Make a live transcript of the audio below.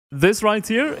This right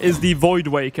here is the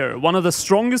Voidwaker, one of the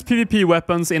strongest PvP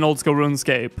weapons in old school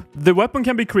RuneScape. The weapon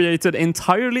can be created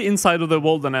entirely inside of the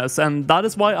wilderness, and that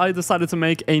is why I decided to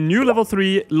make a new level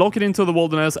 3, lock it into the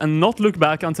wilderness, and not look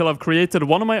back until I've created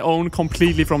one of my own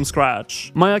completely from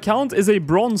scratch. My account is a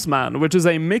Bronzeman, which is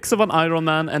a mix of an Iron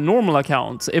Man and normal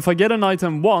account. If I get an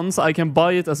item once, I can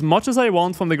buy it as much as I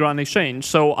want from the Grand Exchange,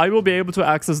 so I will be able to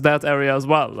access that area as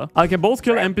well. I can both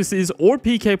kill NPCs or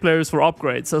PK players for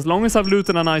upgrades. As long as I've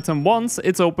looted an item once,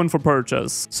 it's open for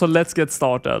purchase. So let's get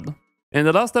started. In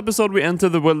the last episode, we entered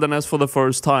the wilderness for the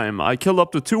first time. I killed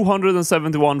up to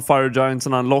 271 fire giants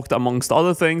and unlocked, amongst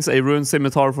other things, a rune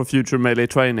scimitar for future melee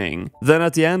training. Then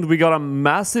at the end, we got a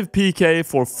massive PK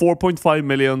for 4.5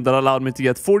 million that allowed me to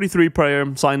get 43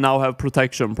 prayer, so I now have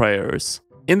protection prayers.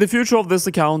 In the future of this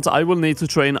account, I will need to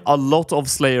train a lot of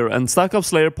Slayer and stack up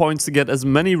Slayer points to get as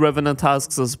many Revenant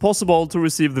tasks as possible to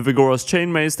receive the Vigorous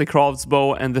Chainmace, the Crafts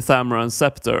Bow, and the Thamran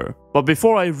Scepter. But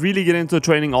before I really get into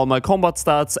training all my combat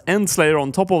stats and Slayer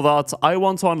on top of that, I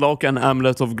want to unlock an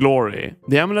Amulet of Glory.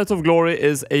 The Amulet of Glory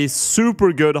is a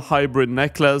super good hybrid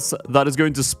necklace that is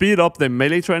going to speed up the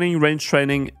melee training, range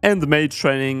training, and mage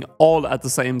training all at the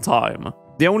same time.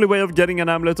 The only way of getting an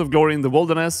Amulet of Glory in the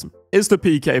wilderness is to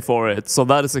PK for it, so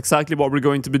that is exactly what we're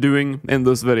going to be doing in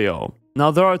this video. Now,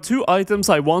 there are two items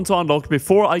I want to unlock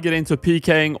before I get into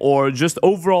PKing or just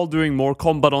overall doing more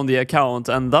combat on the account,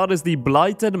 and that is the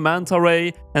Blighted Manta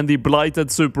Ray and the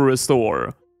Blighted Super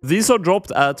Restore. These are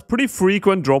dropped at pretty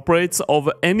frequent drop rates of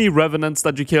any Revenants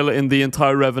that you kill in the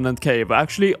entire Revenant cave.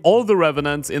 Actually, all the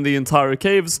Revenants in the entire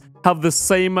caves have the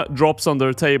same drops on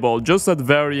their table, just at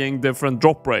varying different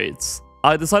drop rates.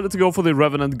 I decided to go for the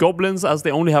Revenant Goblins as they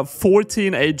only have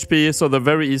 14 HP, so they're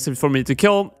very easy for me to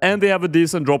kill, and they have a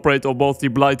decent drop rate of both the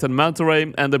Blighted Manta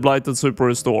Ray and the Blighted Super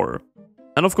Restore.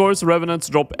 And of course, Revenants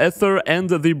drop Ether and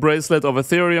the Bracelet of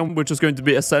Ethereum, which is going to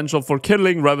be essential for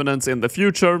killing Revenants in the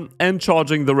future and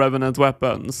charging the Revenant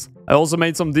weapons. I also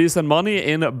made some decent money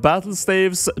in Battle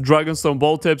Staves, Dragonstone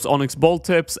Bolt Tips, Onyx Bolt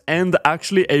Tips, and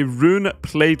actually a Rune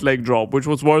Plate Leg drop, which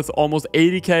was worth almost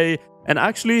 80k. And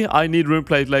actually, I need Rune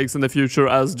Plate Legs in the future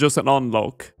as just an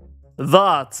unlock.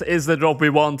 That is the drop we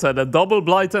wanted, a double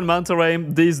Blighted Manta Ray.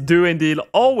 These do indeed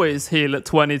always heal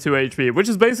 22 HP, which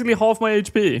is basically half my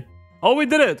HP. Oh, we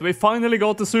did it! We finally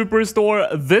got the Super Restore.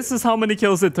 This is how many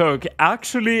kills it took.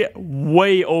 Actually,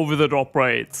 way over the drop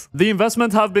rate. The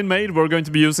investment have been made. We're going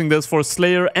to be using this for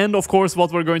Slayer, and of course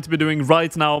what we're going to be doing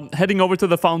right now, heading over to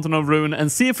the Fountain of Rune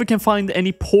and see if we can find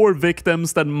any poor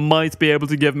victims that might be able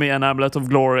to give me an Amulet of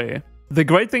Glory. The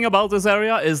great thing about this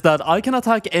area is that I can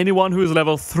attack anyone who is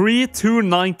level 3 to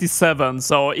 97,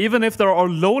 so even if there are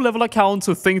low level accounts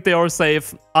who think they are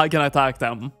safe, I can attack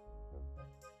them.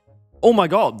 Oh my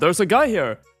god, there's a guy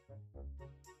here!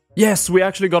 Yes, we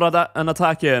actually got an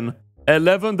attack in.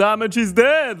 11 damage, he's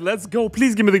dead! Let's go,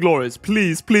 please give me the glories,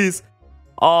 please, please.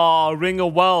 Ah, Ring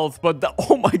of Wealth, but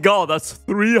oh my god, that's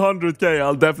 300k,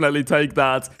 I'll definitely take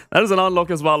that. That is an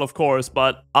unlock as well, of course,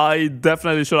 but I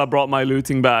definitely should have brought my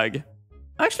looting bag.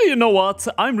 Actually, you know what?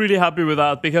 I'm really happy with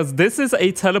that, because this is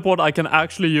a teleport I can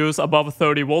actually use above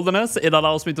 30 wilderness. It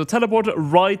allows me to teleport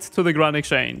right to the Grand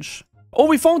Exchange. Oh,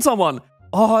 we found someone!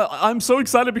 Oh, I'm so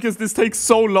excited because this takes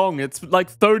so long. It's like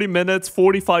 30 minutes,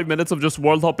 45 minutes of just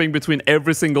world hopping between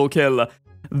every single kill.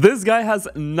 This guy has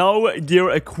no gear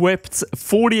equipped,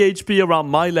 40 HP around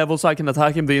my level, so I can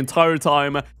attack him the entire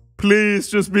time. Please,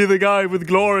 just be the guy with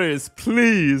glories,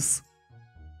 please.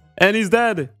 And he's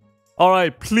dead.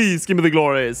 Alright, please give me the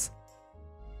glories.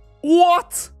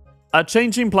 What? A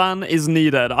changing plan is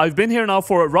needed. I've been here now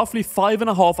for roughly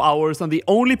 5.5 hours, and the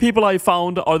only people I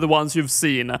found are the ones you've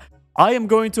seen. I am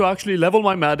going to actually level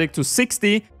my magic to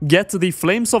 60, get the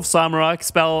Flames of Samarak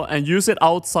spell, and use it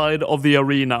outside of the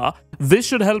arena. This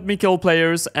should help me kill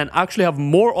players and actually have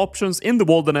more options in the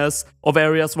wilderness of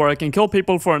areas where I can kill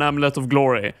people for an Amulet of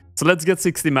Glory. So let's get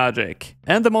 60 magic.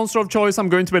 And the monster of choice I'm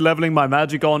going to be leveling my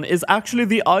magic on is actually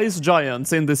the Ice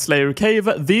Giants in the Slayer Cave.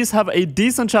 These have a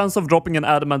decent chance of dropping an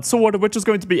Adamant Sword, which is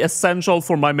going to be essential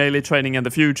for my melee training in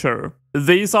the future.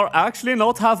 These are actually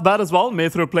not half bad as well.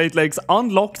 Mithril Plate Legs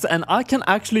unlocked, and I can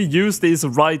actually use these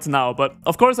right now. But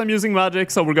of course I'm using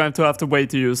magic, so we're going to have to wait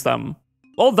to use them.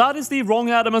 Well, that is the wrong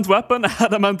adamant weapon,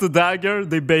 Adamant Dagger,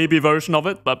 the baby version of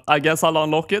it, but I guess I'll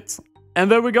unlock it.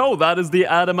 And there we go, that is the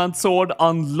Adamant Sword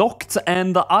unlocked,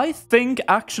 and I think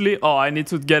actually... Oh, I need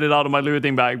to get it out of my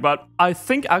looting bag, but I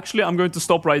think actually I'm going to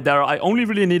stop right there. I only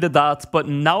really needed that, but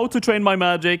now to train my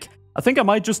magic, I think I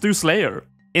might just do Slayer.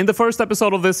 In the first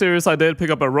episode of this series, I did pick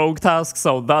up a rogue task,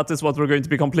 so that is what we're going to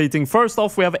be completing. First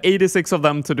off, we have 86 of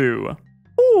them to do.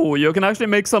 Ooh, you can actually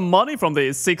make some money from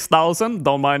these, 6,000,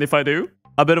 don't mind if I do.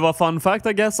 A bit of a fun fact,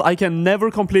 I guess, I can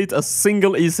never complete a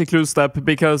single easy clue step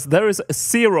because there is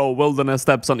 0 wilderness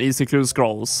steps on easy clue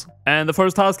scrolls. And the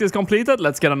first task is completed,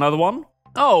 let's get another one.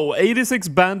 Oh, 86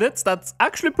 bandits, that's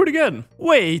actually pretty good.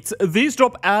 Wait, these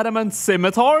drop adamant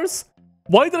scimitars?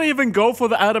 Why did I even go for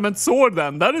the adamant sword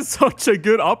then? That is such a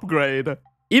good upgrade.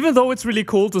 Even though it's really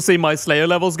cool to see my Slayer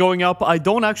levels going up, I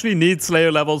don't actually need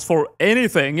Slayer levels for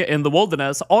anything in the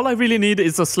wilderness. All I really need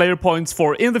is the Slayer points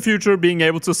for in the future being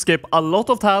able to skip a lot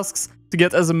of tasks to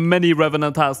get as many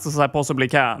Revenant tasks as I possibly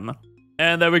can.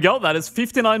 And there we go, that is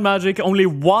 59 magic, only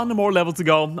one more level to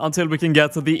go until we can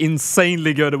get the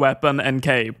insanely good weapon and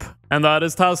cape. And that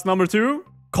is task number 2,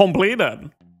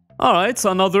 completed. Alright,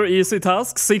 another easy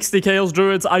task, 60 Chaos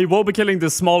Druids. I will be killing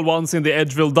the small ones in the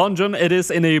Edgeville dungeon. It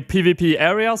is in a PvP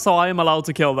area, so I am allowed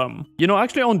to kill them. You know,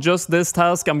 actually on just this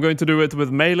task, I'm going to do it with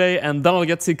melee, and then I'll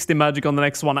get 60 magic on the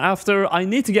next one after. I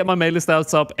need to get my melee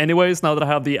stats up anyways, now that I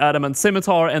have the Adamant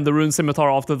Scimitar and the Rune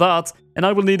Scimitar after that, and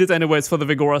I will need it anyways for the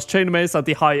Vigora's Chainmace at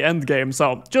the high end game,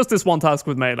 so just this one task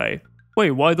with melee.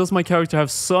 Wait, why does my character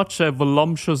have such a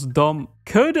voluptuous dumb...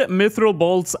 Could Mithril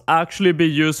Bolts actually be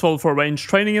useful for range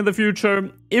training in the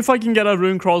future? If I can get a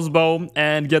Rune Crossbow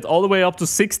and get all the way up to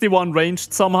 61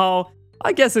 ranged somehow,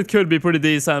 I guess it could be pretty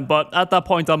decent, but at that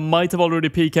point I might have already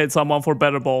PK'd someone for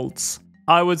better bolts.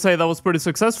 I would say that was pretty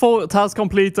successful. Task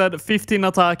completed, 15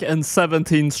 attack and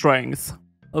 17 strength.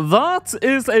 That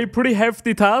is a pretty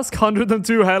hefty task,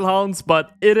 102 Hellhounds,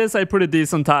 but it is a pretty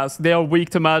decent task. They are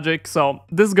weak to magic, so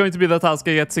this is going to be the task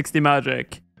I get 60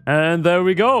 magic. And there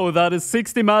we go, that is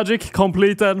 60 magic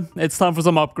completed. It's time for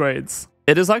some upgrades.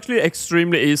 It is actually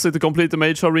extremely easy to complete the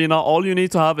Mage Arena. All you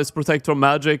need to have is Protect from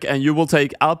Magic and you will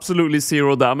take absolutely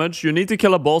 0 damage. You need to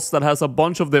kill a boss that has a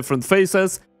bunch of different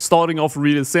phases, starting off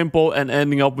really simple and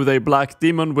ending up with a Black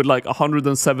Demon with like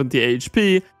 170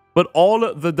 HP. But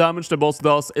all the damage the boss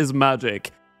does is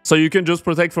magic. So you can just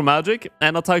protect from magic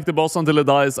and attack the boss until it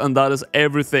dies, and that is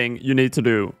everything you need to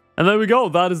do. And there we go,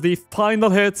 that is the final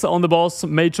hit on the boss.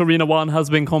 Mage Arena 1 has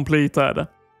been completed.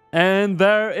 And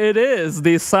there it is,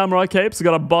 the Samurai Capes,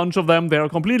 got a bunch of them, they are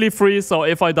completely free, so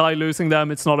if I die losing them,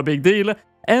 it's not a big deal.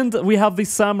 And we have the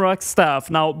Samurai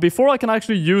Staff. Now, before I can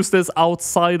actually use this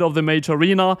outside of the Mage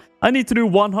Arena, I need to do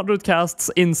 100 casts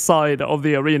inside of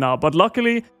the arena. But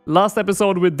luckily, last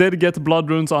episode we did get Blood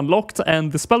Runes unlocked,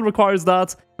 and the spell requires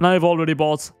that, and I've already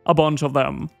bought a bunch of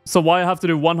them. So why I have to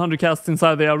do 100 casts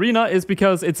inside the arena is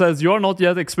because it says you're not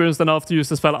yet experienced enough to use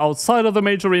the spell outside of the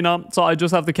Mage Arena, so I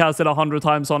just have to cast it 100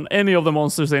 times on any of the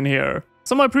monsters in here.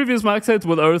 So my previous max hit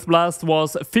with Earth Blast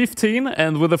was 15,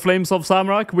 and with the Flames of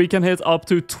Samrak we can hit up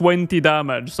to 20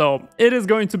 damage. So it is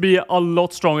going to be a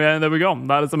lot stronger, and there we go.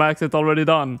 That is the max hit already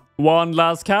done. One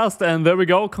last cast, and there we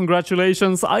go.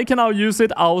 Congratulations. I can now use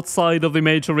it outside of the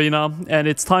Mage Arena, and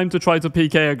it's time to try to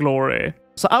PK a Glory.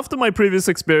 So after my previous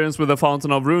experience with the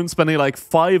Fountain of Runes, spending like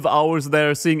 5 hours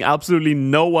there, seeing absolutely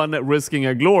no one risking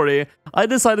a Glory, I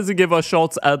decided to give a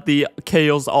shot at the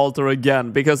Chaos Altar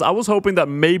again, because I was hoping that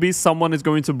maybe someone is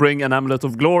going to bring an Amulet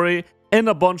of Glory and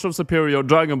a bunch of Superior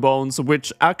Dragon Bones,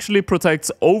 which actually protects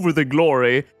over the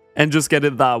Glory, and just get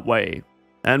it that way.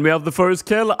 And we have the first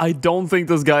kill. I don't think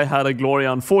this guy had a Glory,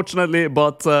 unfortunately,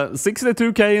 but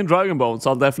 62k in Dragon Bones,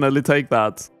 I'll definitely take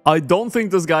that. I don't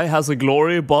think this guy has a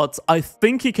Glory, but I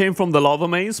think he came from the Lava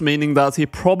Maze, meaning that he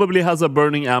probably has a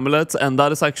Burning Amulet, and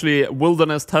that is actually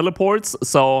Wilderness Teleports,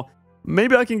 so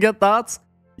maybe I can get that.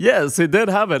 Yes, he did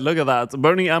have it, look at that.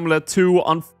 Burning Amulet 2,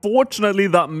 unfortunately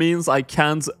that means I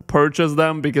can't purchase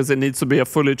them, because it needs to be a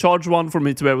fully charged one for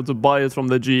me to be able to buy it from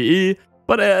the GE.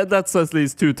 But that's at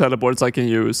least 2 teleports I can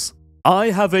use.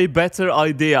 I have a better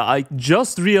idea. I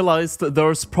just realized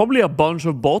there's probably a bunch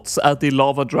of bots at the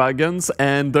Lava Dragons,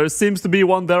 and there seems to be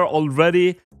one there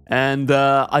already. And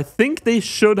I think they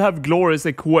should have Glories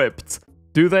equipped.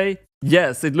 Do they?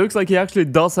 Yes, it looks like he actually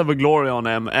does have a Glory on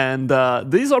him. And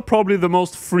these are probably the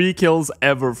most free kills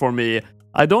ever for me.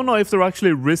 I don't know if they're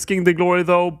actually risking the Glory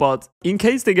though, but in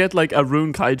case they get like a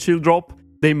Rune Kite Shield drop,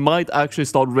 they might actually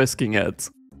start risking it.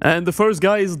 And the first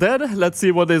guy is dead. Let's see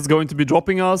what is going to be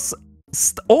dropping us.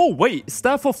 Oh, wait.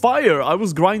 Staff of Fire. I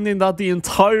was grinding that the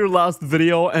entire last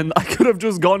video, and I could have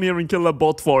just gone here and killed a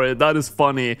bot for it. That is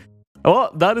funny.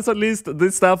 Well, that is at least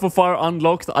the Staff of Fire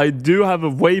unlocked. I do have a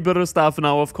way better staff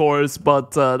now, of course,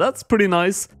 but that's pretty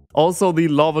nice. Also, the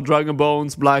Lava Dragon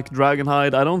Bones, Black Dragon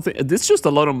Hide. I don't think... It's just a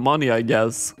lot of money, I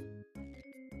guess.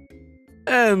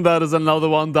 And that is another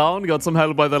one down. Got some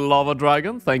help by the Lava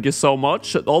Dragon. Thank you so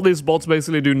much. All these bots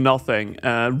basically do nothing.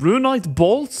 Runite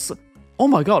Bolts? Oh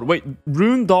my god, wait.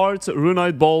 Rune Darts,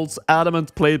 Runite Bolts,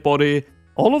 Adamant Plate Body.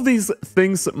 All of these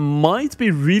things might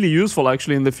be really useful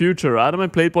actually in the future.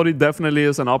 Adamant Plate Body definitely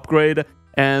is an upgrade.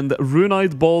 and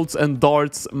runite bolts and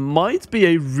darts might be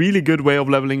a really good way of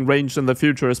leveling ranged in the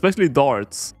future, especially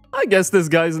darts. I guess this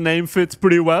guy's name fits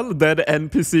pretty well. Dead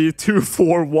NPC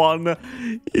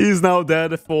 241. He's now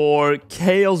dead for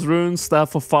Chaos Rune,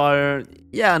 Staff of Fire.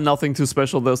 Yeah, nothing too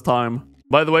special this time.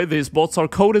 By the way, these bots are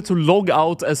coded to log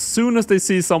out as soon as they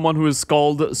see someone who is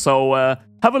skulled, so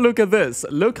have a look at this.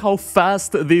 Look how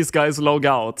fast these guys log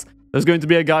out. There's going to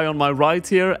be a guy on my right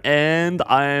here, and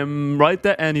I'm right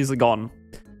there, and he's gone.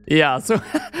 Yeah, so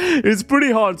it's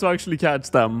pretty hard to actually catch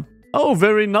them. Oh,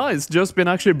 very nice. Just been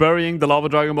actually burying the lava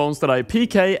dragon bones that I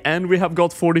PK, and we have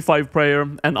got 45 prayer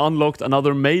and unlocked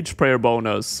another mage prayer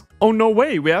bonus. Oh, no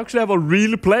way. We actually have a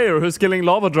real player who's killing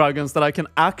lava dragons that I can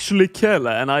actually kill,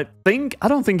 and I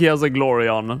don't think he has a glory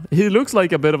on. He looks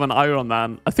like a bit of an Iron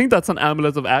Man. I think that's an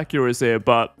amulet of accuracy,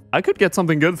 but I could get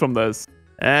something good from this.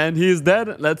 And he's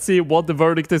dead. Let's see what the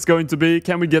verdict is going to be.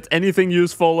 Can we get anything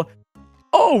useful?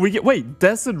 Oh, wait,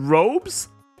 desert robes?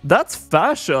 That's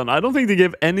fashion. I don't think they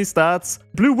give any stats.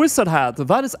 Blue wizard hat.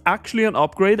 That is actually an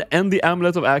upgrade, and the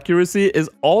amulet of accuracy is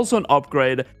also an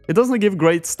upgrade. It doesn't give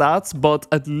great stats, but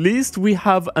at least we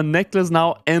have a necklace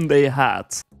now and a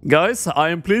hat. Guys, I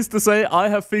am pleased to say I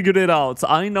have figured it out.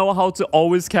 I know how to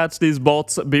always catch these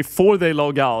bots before they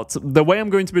log out. The way I'm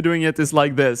going to be doing it is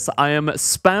like this. I am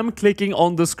spam clicking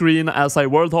on the screen as I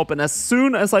world hop, and as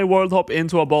soon as I world hop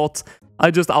into a bot, I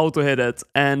just auto-hit it,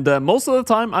 and most of the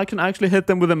time I can actually hit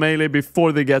them with a melee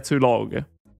before they get to log.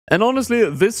 And honestly,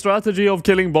 this strategy of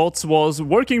killing bots was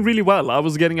working really well. I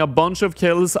was getting a bunch of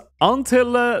kills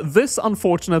until this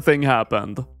unfortunate thing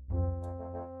happened.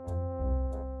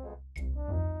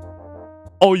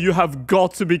 Oh, you have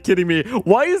got to be kidding me.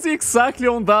 Why is he exactly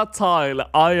on that tile?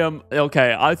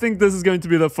 Okay, I think this is going to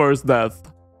be the first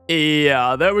death.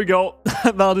 Yeah, there we go.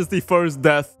 That is the first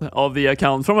death of the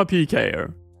account from a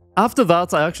PKer. After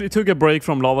that, I actually took a break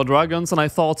from lava dragons, and I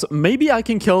thought maybe I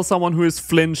can kill someone who is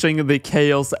flinching the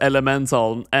chaos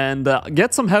elemental and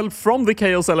get some help from the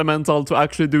chaos elemental to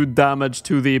actually do damage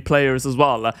to the players as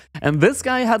well. And this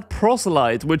guy had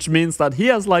proselyte, which means that he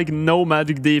has like no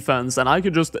magic defense, and I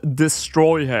could just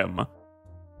destroy him.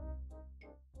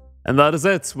 And that is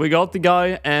it. We got the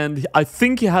guy, and I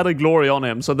think he had a glory on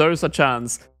him, so there is a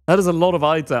chance. That is a lot of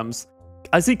items.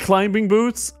 I see climbing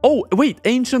boots. Oh, wait,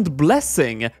 ancient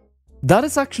blessing. That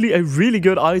is actually a really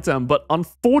good item, but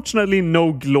unfortunately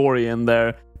no glory in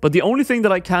there. But the only thing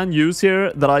that I can use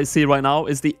here that I see right now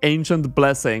is the ancient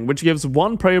blessing, which gives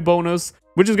 1 prayer bonus,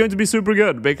 which is going to be super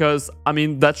good because, I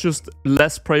mean, that's just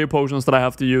less prayer potions that I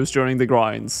have to use during the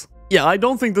grinds. Yeah, I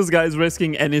don't think this guy is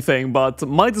risking anything, but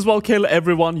might as well kill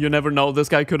everyone. You never know. This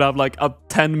guy could have like a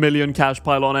 10 million cash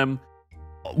pile on him.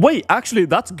 Wait, actually,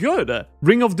 that's good.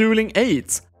 Ring of Dueling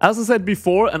 8. As I said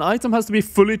before, an item has to be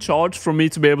fully charged for me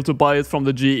to be able to buy it from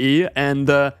the GE, and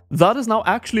that is now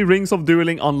actually Rings of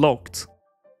Dueling unlocked.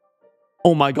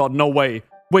 Oh my god, no way.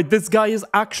 Wait, this guy is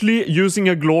actually using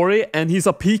a glory, and he's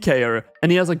a PKer,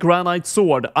 and he has a granite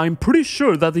sword. I'm pretty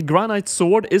sure that the granite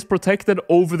sword is protected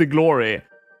over the glory.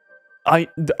 I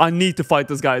need to fight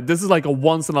this guy. This is like a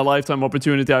once-in-a-lifetime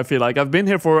opportunity, I feel like. I've been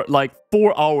here for like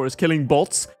 4 hours killing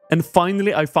bots, and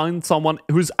finally I find someone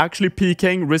who's actually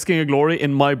PKing, risking a glory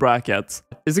in my bracket.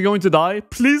 Is he going to die?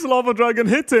 Please, Lava Dragon,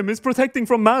 hit him! He's protecting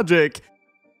from magic!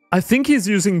 I think he's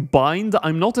using Bind.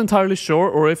 I'm not entirely sure,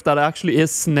 or if that actually is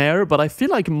Snare, but I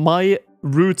feel like my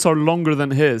roots are longer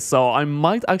than his, so I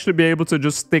might actually be able to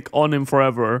just stick on him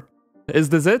forever. Is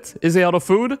this it? Is he out of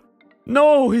food?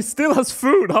 No, he still has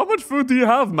food. How much food do you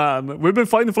have, man? We've been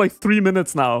fighting for like 3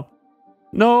 minutes now.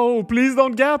 No, please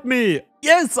don't gap me.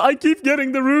 Yes, I keep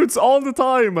getting the roots all the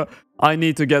time. I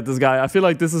need to get this guy. I feel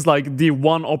like this is like the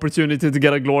one opportunity to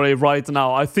get a glory right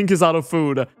now. I think he's out of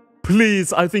food.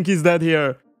 Please, I think he's dead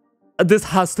here. This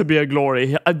has to be a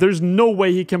glory. There's no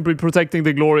way he can be protecting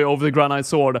the glory over the granite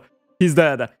sword. He's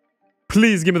dead.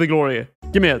 Please give me the glory.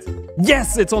 Give me it.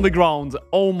 Yes, it's on the ground.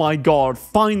 Oh my god.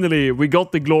 Finally, we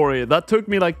got the glory. That took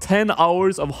me like 10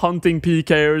 hours of hunting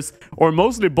PKers, or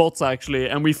mostly bots actually,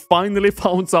 and we finally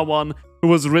found someone who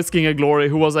was risking a glory,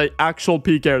 who was an actual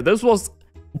PKer. This was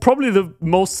probably the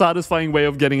most satisfying way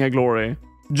of getting a glory.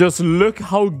 Just look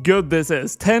how good this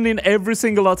is. 10 in every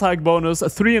single attack bonus,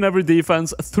 3 in every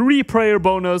defense, 3 prayer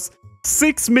bonus,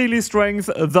 6 melee strength.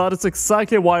 That is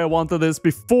exactly why I wanted this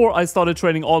before I started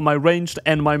training all my ranged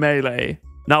and my melee.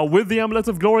 Now, with the Amulet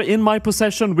of Glory in my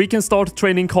possession, we can start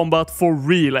training combat for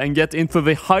real and get into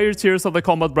the higher tiers of the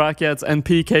combat brackets and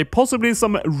PK possibly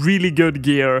some really good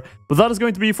gear. But that is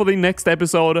going to be for the next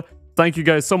episode. Thank you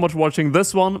guys so much for watching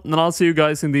this one, and I'll see you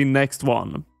guys in the next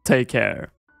one. Take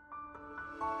care.